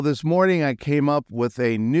This morning, I came up with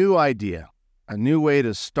a new idea, a new way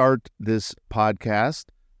to start this podcast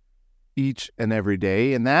each and every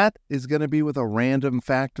day, and that is going to be with a random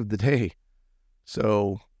fact of the day.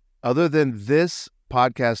 So, other than this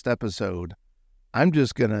podcast episode, I'm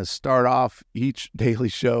just going to start off each daily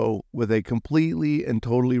show with a completely and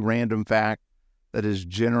totally random fact that is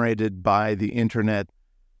generated by the internet.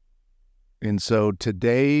 And so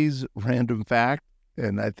today's random fact,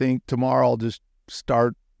 and I think tomorrow I'll just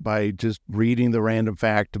start by just reading the random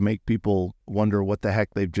fact to make people wonder what the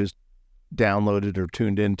heck they've just downloaded or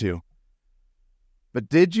tuned into. But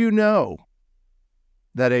did you know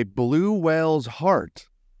that a blue whale's heart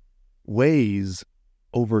weighs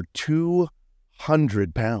over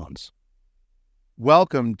 200 pounds?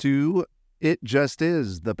 Welcome to It Just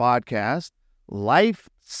Is, the podcast. Life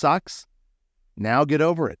sucks. Now get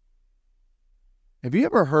over it. Have you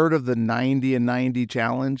ever heard of the 90 and 90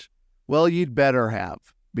 challenge? Well, you'd better have,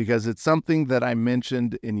 because it's something that I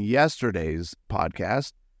mentioned in yesterday's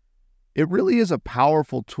podcast. It really is a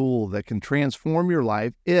powerful tool that can transform your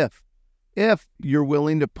life if you're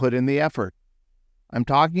willing to put in the effort. I'm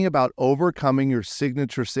talking about overcoming your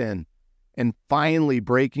signature sin and finally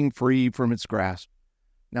breaking free from its grasp.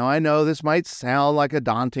 Now, I know this might sound like a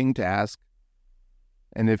daunting task,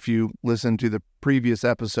 and if you listen to the previous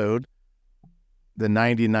episode, the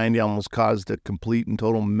 90-90 almost caused a complete and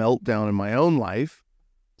total meltdown in my own life.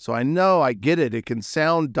 So I know, I get it. It can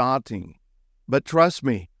sound daunting, but trust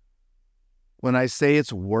me when I say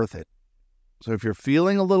it's worth it. So if you're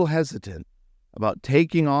feeling a little hesitant about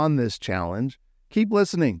taking on this challenge, keep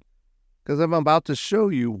listening, because I'm about to show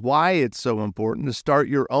you why it's so important to start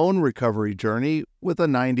your own recovery journey with a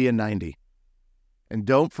 90 and 90. And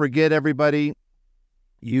don't forget, everybody,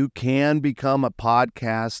 you can become a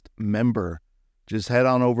podcast member. Just head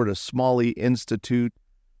on over to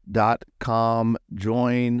smalleyinstitute.com,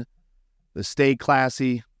 join the Stay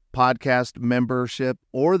Classy podcast membership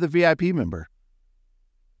or the VIP member,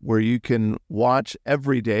 where you can watch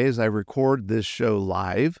every day as I record this show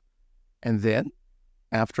live. And then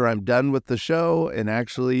after I'm done with the show, and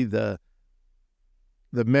actually the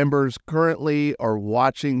members currently are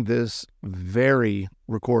watching this very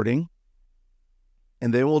recording,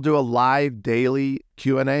 and then we'll do a live daily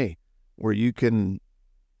Q&A where you can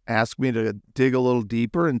ask me to dig a little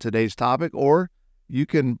deeper in today's topic, or you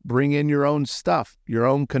can bring in your own stuff, your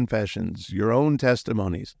own confessions, your own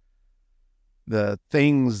testimonies, the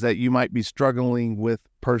things that you might be struggling with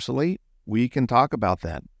personally. We can talk about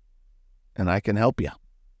that, and I can help you.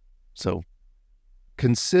 So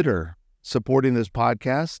consider supporting this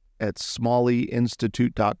podcast at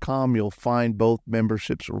smalleyinstitute.com. You'll find both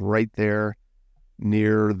memberships right there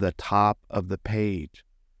near the top of the page.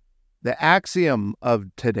 The axiom of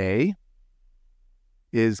today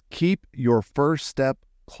is keep your first step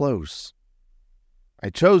close. I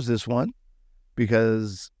chose this one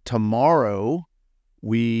because tomorrow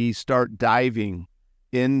we start diving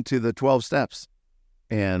into the 12 steps.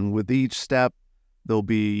 And with each step, there'll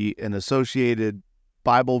be an associated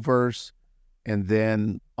Bible verse, and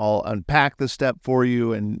then I'll unpack the step for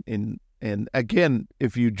you. And again,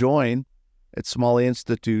 if you join at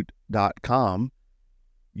smalleyinstitute.com,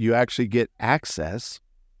 you actually get access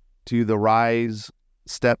to the Rise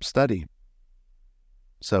Step Study.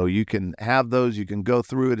 So you can have those, you can go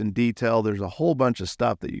through it in detail. There's a whole bunch of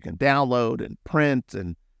stuff that you can download and print,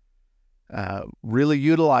 and really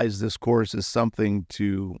utilize this course as something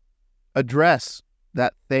to address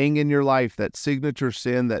that thing in your life, that signature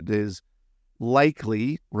sin that is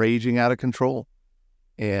likely raging out of control.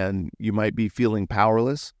 And you might be feeling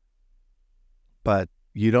powerless, but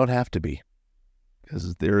you don't have to be.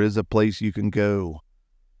 Because there is a place you can go,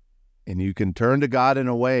 and you can turn to God in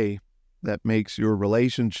a way that makes your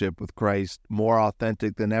relationship with Christ more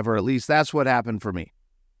authentic than ever. At least that's what happened for me.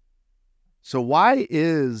 So why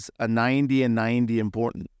is a 90 and 90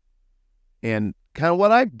 important? And kind of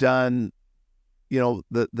what I've done,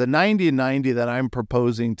 the 90 and 90 that I'm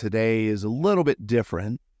proposing today is a little bit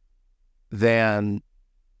different than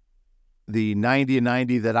the 90 and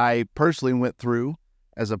 90 that I personally went through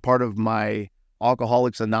as a part of my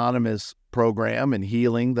Alcoholics Anonymous program and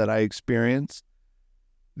healing that I experienced.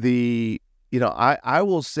 I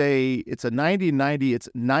will say it's a 90-90. It's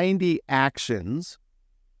 90 actions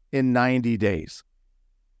in 90 days,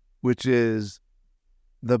 which is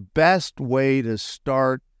the best way to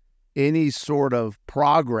start any sort of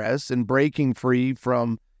progress in breaking free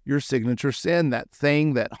from your signature sin, that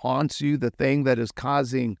thing that haunts you, the thing that is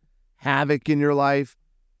causing havoc in your life.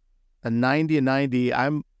 A 90 and 90,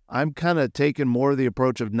 I'm kind of taking more of the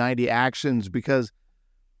approach of 90 actions because,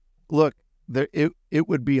 look, it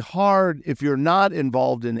would be hard if you're not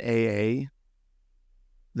involved in AA.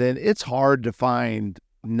 Then it's hard to find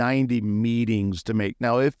 90 meetings to make.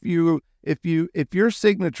 Now, if your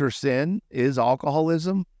signature sin is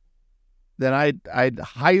alcoholism, then I'd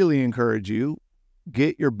highly encourage you,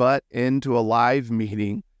 get your butt into a live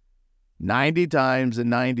meeting 90 times in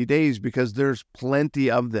 90 days, because there's plenty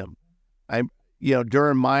of them.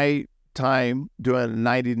 During my time doing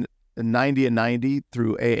 90 and 90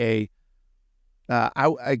 through AA, I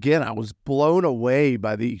was blown away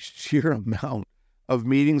by the sheer amount of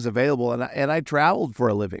meetings available, and I traveled for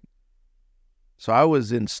a living. So I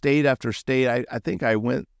was in state after state. I think I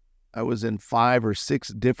was in 5 or 6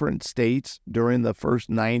 different states during the first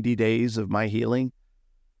 90 days of my healing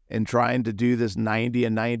and trying to do this 90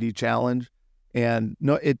 and 90 challenge. And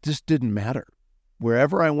no, it just didn't matter.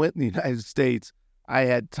 Wherever I went in the United States, I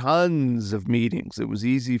had tons of meetings. It was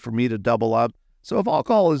easy for me to double up. So if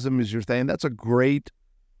alcoholism is your thing, that's a great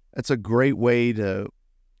way to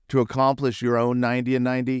accomplish your own 90 and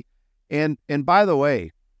 90. And by the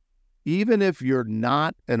way, even if you're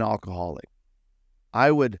not an alcoholic,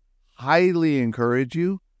 I would highly encourage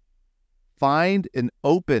you, find an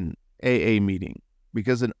open AA meeting,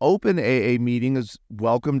 because an open AA meeting is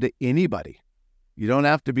welcome to anybody. You don't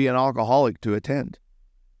have to be an alcoholic to attend.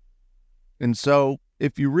 And so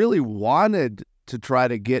if you really wanted to try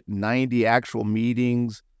to get 90 actual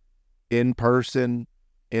meetings in person,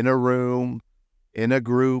 in a room, in a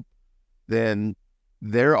group, then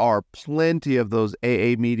there are plenty of those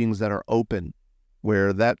AA meetings that are open,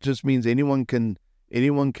 where that just means anyone can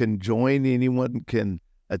join, anyone can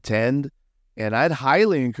attend. And I'd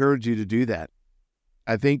highly encourage you to do that.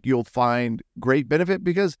 I think you'll find great benefit,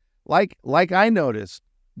 because like I noticed,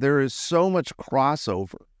 there is so much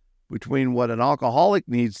crossover between what an alcoholic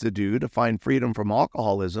needs to do to find freedom from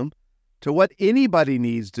alcoholism to what anybody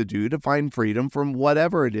needs to do to find freedom from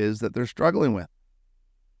whatever it is that they're struggling with.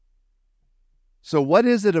 So what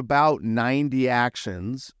is it about 90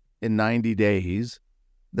 actions in 90 days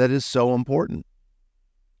that is so important?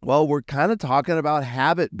 Well, we're kind of talking about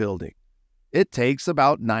habit building. It takes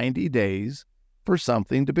about 90 days for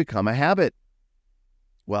something to become a habit.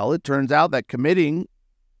 Well, it turns out that committing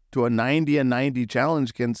to a 90 and 90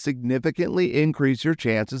 challenge can significantly increase your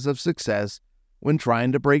chances of success when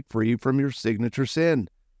trying to break free from your signature sin.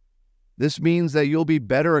 This means that you'll be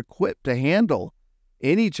better equipped to handle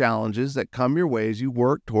any challenges that come your way as you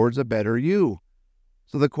work towards a better you.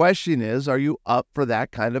 So the question is, are you up for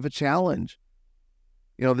that kind of a challenge?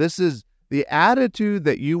 This is the attitude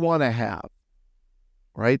that you want to have,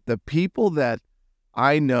 right? The people that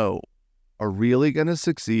I know are really going to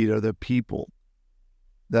succeed are the people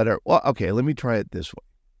that are, well, okay, let me try it this way.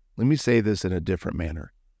 Let me say this in a different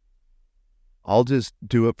manner. I'll just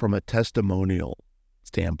do it from a testimonial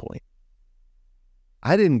standpoint.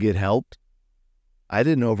 I didn't get helped. I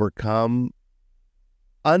didn't overcome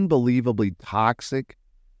unbelievably toxic,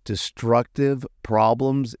 destructive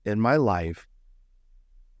problems in my life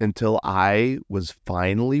until I was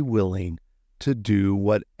finally willing to do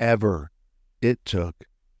whatever it took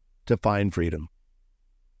to find freedom.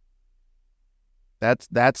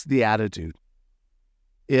 That's the attitude.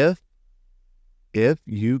 If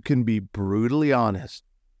you can be brutally honest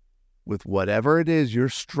with whatever it is you're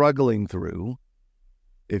struggling through,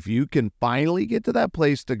 if you can finally get to that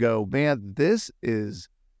place to go, man, this is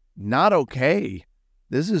not okay.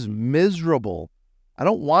 This is miserable. I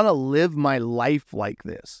don't want to live my life like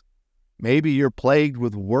this. Maybe you're plagued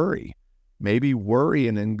with worry. Maybe worry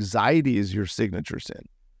and anxiety is your signature sin,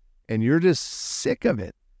 and you're just sick of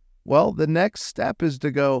it. Well, the next step is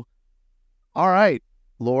to go, all right,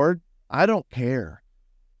 Lord, I don't care.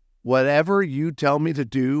 Whatever you tell me to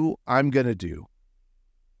do, I'm going to do.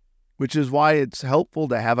 Which is why it's helpful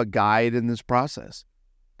to have a guide in this process,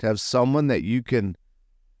 to have someone that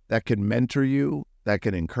can mentor you, that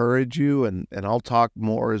can encourage you. And I'll talk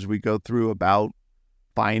more as we go through about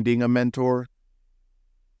finding a mentor.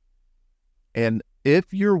 And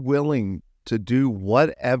if you're willing to do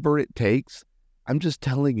whatever it takes, I'm just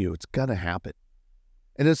telling you, it's going to happen.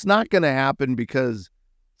 And it's not going to happen because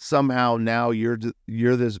somehow now you're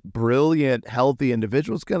this brilliant, healthy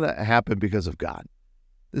individual. It's going to happen because of God.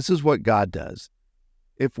 This is what God does.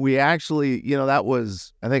 If we actually, that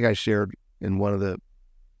was, I think I shared in one of the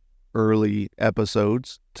early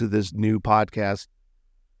episodes to this new podcast.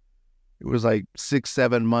 It was like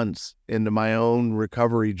 6-7 months into my own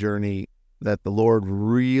recovery journey that the Lord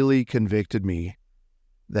really convicted me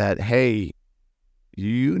that, hey,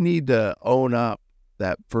 you need to own up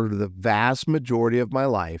that for the vast majority of my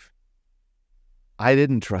life, I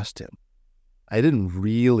didn't trust him. I didn't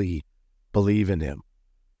really believe in him.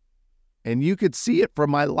 And you could see it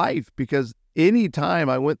from my life, because anytime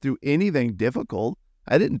I went through anything difficult,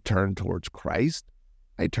 I didn't turn towards Christ.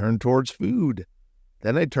 I turned towards food.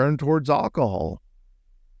 Then I turned towards alcohol.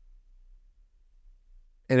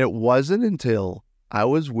 And it wasn't until I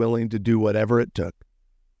was willing to do whatever it took.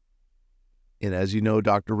 And as you know,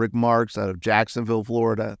 Dr. Rick Marks out of Jacksonville,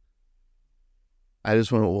 Florida, I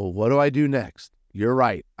just went, well, what do I do next? You're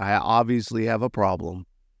right. I obviously have a problem.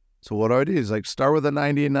 So what do? He's like, start with a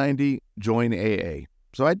 90 and 90, join AA.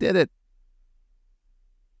 So I did it.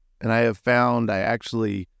 And I have found, I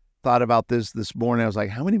actually thought about this morning. I was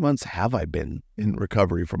like, how many months have I been in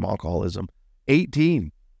recovery from alcoholism?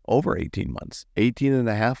 18, over 18 months, 18 and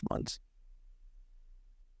a half months.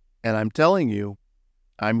 And I'm telling you,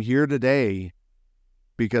 I'm here today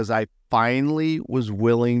because I finally was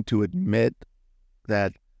willing to admit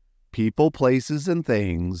that people, places, and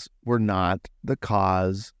things were not the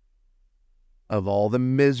cause of all the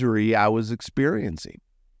misery I was experiencing.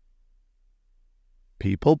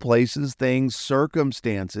 People, places, things,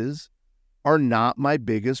 circumstances are not my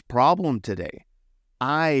biggest problem today.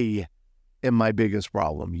 I am my biggest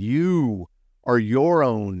problem. You are your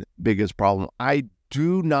own biggest problem. I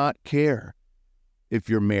do not care if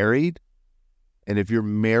you're married, and if you're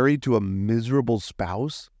married to a miserable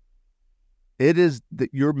spouse, it is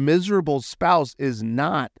that your miserable spouse is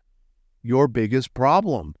not your biggest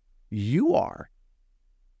problem. You are.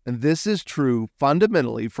 And this is true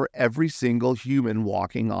fundamentally for every single human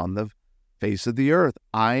walking on the face of the earth.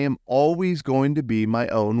 I am always going to be my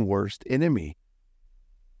own worst enemy.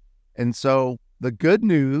 And so the good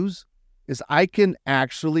news is I can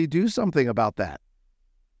actually do something about that.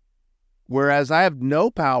 Whereas I have no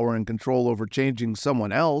power and control over changing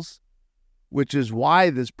someone else, which is why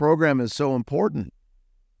this program is so important.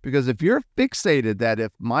 Because if you're fixated that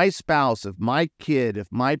if my spouse, if my kid, if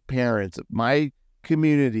my parents, if my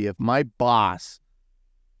community, if my boss,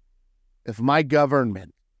 if my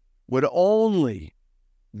government would only,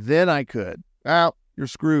 then I could, well, you're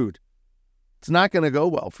screwed. It's not going to go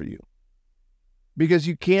well for you. Because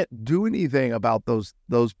you can't do anything about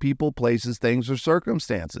those people, places, things, or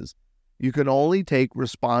circumstances. You can only take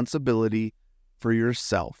responsibility for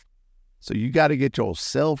yourself. So you got to get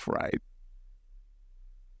yourself right.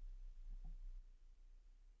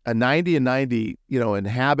 A 90 and 90, in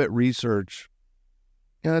habit research,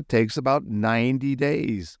 it takes about 90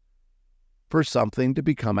 days for something to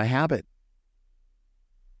become a habit.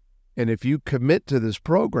 And if you commit to this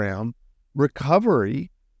program,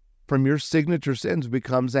 recovery from your signature sins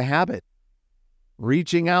becomes a habit.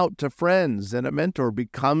 Reaching out to friends and a mentor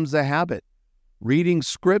becomes a habit. Reading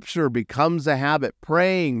scripture becomes a habit.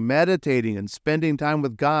 Praying, meditating, and spending time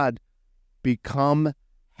with God become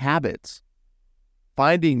habits.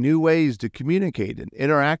 Finding new ways to communicate and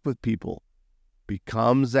interact with people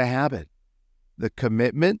becomes a habit. The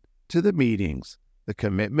commitment to the meetings, the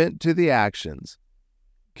commitment to the actions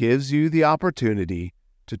gives you the opportunity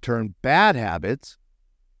to turn bad habits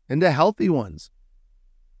into healthy ones.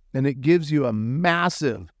 And it gives you a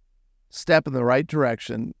massive step in the right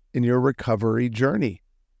direction in your recovery journey.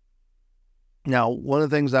 Now, one of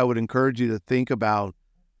the things I would encourage you to think about,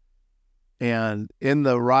 and in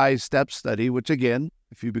the RISE Step study, which again,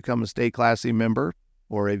 if you become a Stay Classy member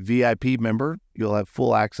or a VIP member, you'll have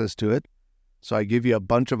full access to it. So I give you a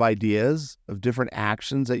bunch of ideas of different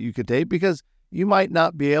actions that you could take, because you might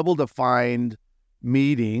not be able to find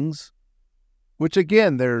meetings, which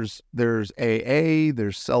again, there's AA,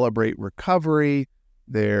 there's Celebrate Recovery,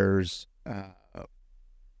 there's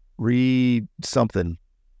Read something.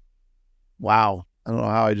 Wow, I don't know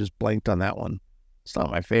how I just blanked on that one. It's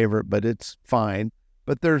not my favorite, but it's fine.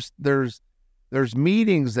 But there's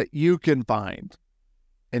meetings that you can find.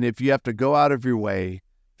 And if you have to go out of your way,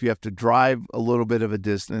 if you have to drive a little bit of a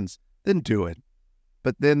distance, then do it.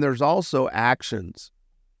 But then there's also actions.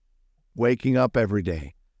 Waking up every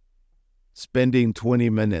day, spending 20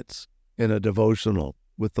 minutes in a devotional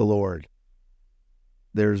with the Lord.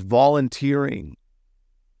 There's volunteering.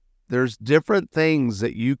 There's different things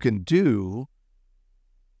that you can do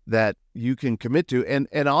that you can commit to. And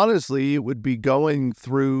honestly, it would be going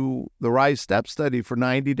through the RISE Step study for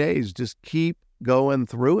 90 days. Just keep going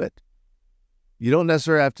through it. You don't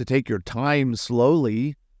necessarily have to take your time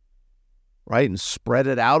slowly, right, and spread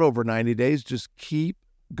it out over 90 days. Just keep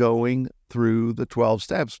going through the 12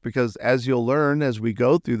 steps, because as you'll learn as we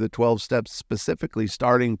go through the 12 steps, specifically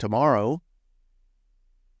starting tomorrow,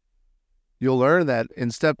 you'll learn that in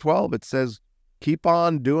step 12, it says, keep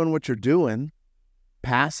on doing what you're doing,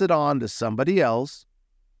 pass it on to somebody else,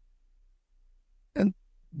 and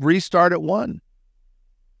restart at 1,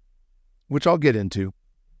 which I'll get into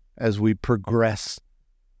as we progress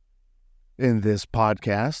in this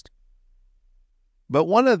podcast. But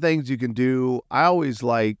one of the things you can do, I always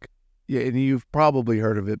like, and you've probably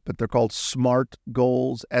heard of it, but they're called SMART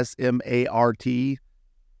goals, SMART,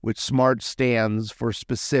 which SMART stands for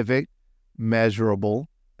specific, measurable,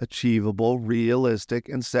 achievable, realistic,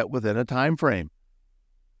 and set within a time frame.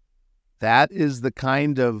 That is the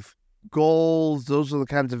kind of goals, those are the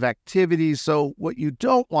kinds of activities. So what you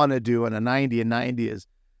don't want to do in a 90 and 90 is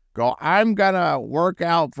go, I'm going to work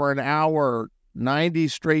out for an hour, 90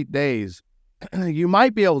 straight days. You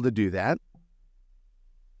might be able to do that.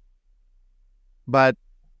 But,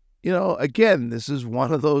 again, this is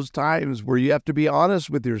one of those times where you have to be honest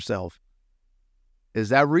with yourself. Is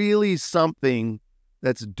that really something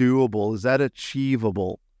that's doable? Is that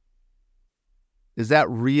achievable? Is that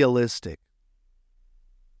realistic?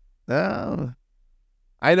 I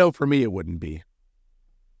know for me it wouldn't be.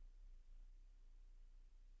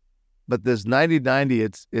 But this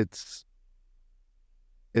 90-90,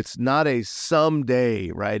 it's not a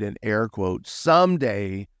someday, right, in air quotes,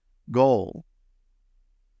 someday goal.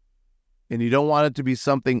 And you don't want it to be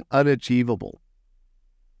something unachievable.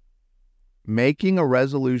 Making a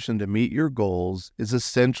resolution to meet your goals is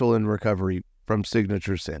essential in recovery from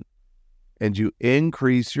signature sin. And you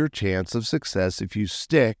increase your chance of success if you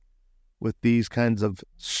stick with these kinds of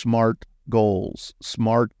SMART goals,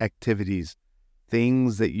 SMART activities,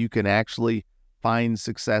 things that you can actually find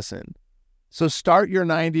success in. So start your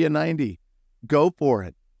 90 and 90. Go for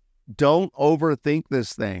it. Don't overthink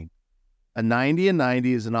this thing. A 90 and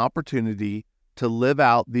 90 is an opportunity to live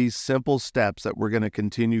out these simple steps that we're going to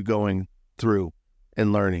continue going through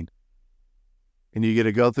and learning. And you get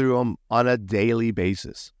to go through them on a daily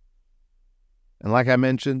basis. And like I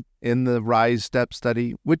mentioned in the Rise Step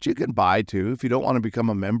study, which you can buy too, if you don't want to become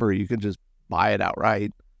a member, you can just buy it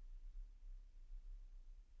outright.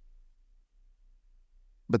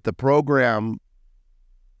 But the program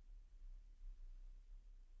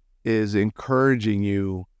is encouraging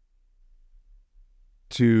you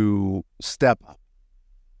to step up,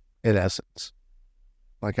 in essence.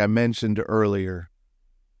 Like I mentioned earlier,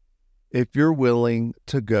 if you're willing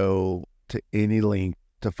to go to any length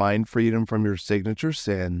to find freedom from your signature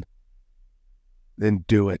sin, then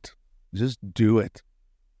do it. Just do it.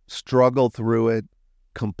 Struggle through it.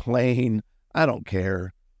 Complain. I don't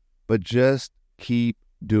care. But just keep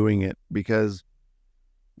doing it, because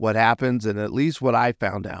what happens, and at least what I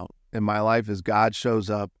found out in my life, is God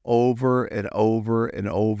shows up over and over and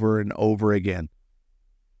over and over again.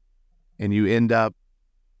 And you end up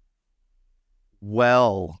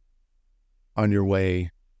well on your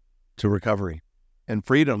way to recovery and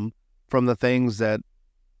freedom from the things that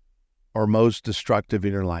are most destructive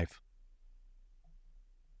in your life.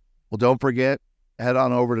 Well, don't forget, head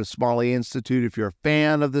on over to Smalley Institute. If you're a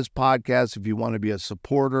fan of this podcast, if you want to be a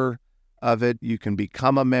supporter of it, you can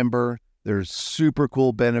become a member. There's super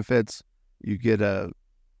cool benefits. You get at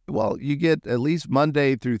least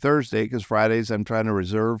Monday through Thursday, because Fridays I'm trying to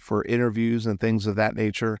reserve for interviews and things of that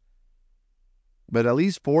nature. But at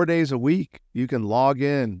least 4 days a week, you can log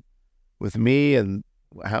in with me. And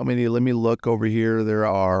how many? Let me look over here. There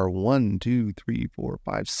are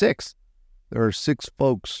 6. There are 6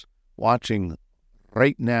 folks watching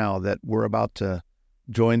right now that we're about to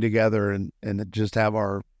join together and just have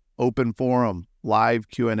our open forum, live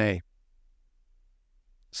Q&A.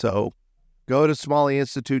 So go to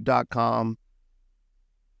SmalleyInstitute.com,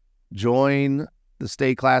 join the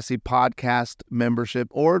Stay Classy podcast membership,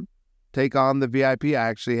 or take on the VIP. I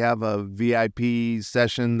actually have a VIP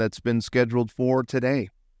session that's been scheduled for today.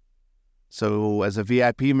 So as a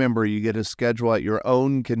VIP member, you get a schedule at your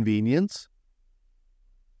own convenience,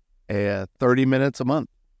 30 minutes a month,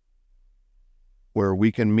 where we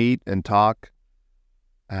can meet and talk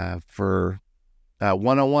for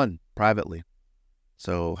one-on-one privately.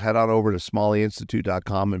 So head on over to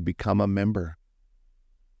SmalleyInstitute.com and become a member.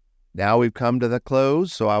 Now we've come to the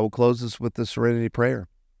close, so I will close this with the Serenity Prayer.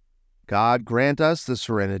 God, grant us the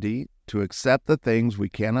serenity to accept the things we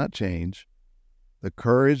cannot change, the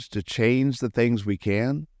courage to change the things we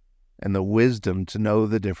can, and the wisdom to know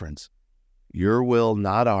the difference. Your will,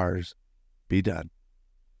 not ours, be done.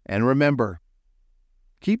 And remember,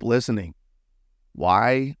 keep listening.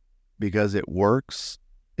 Why? Because it works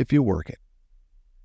if you work it.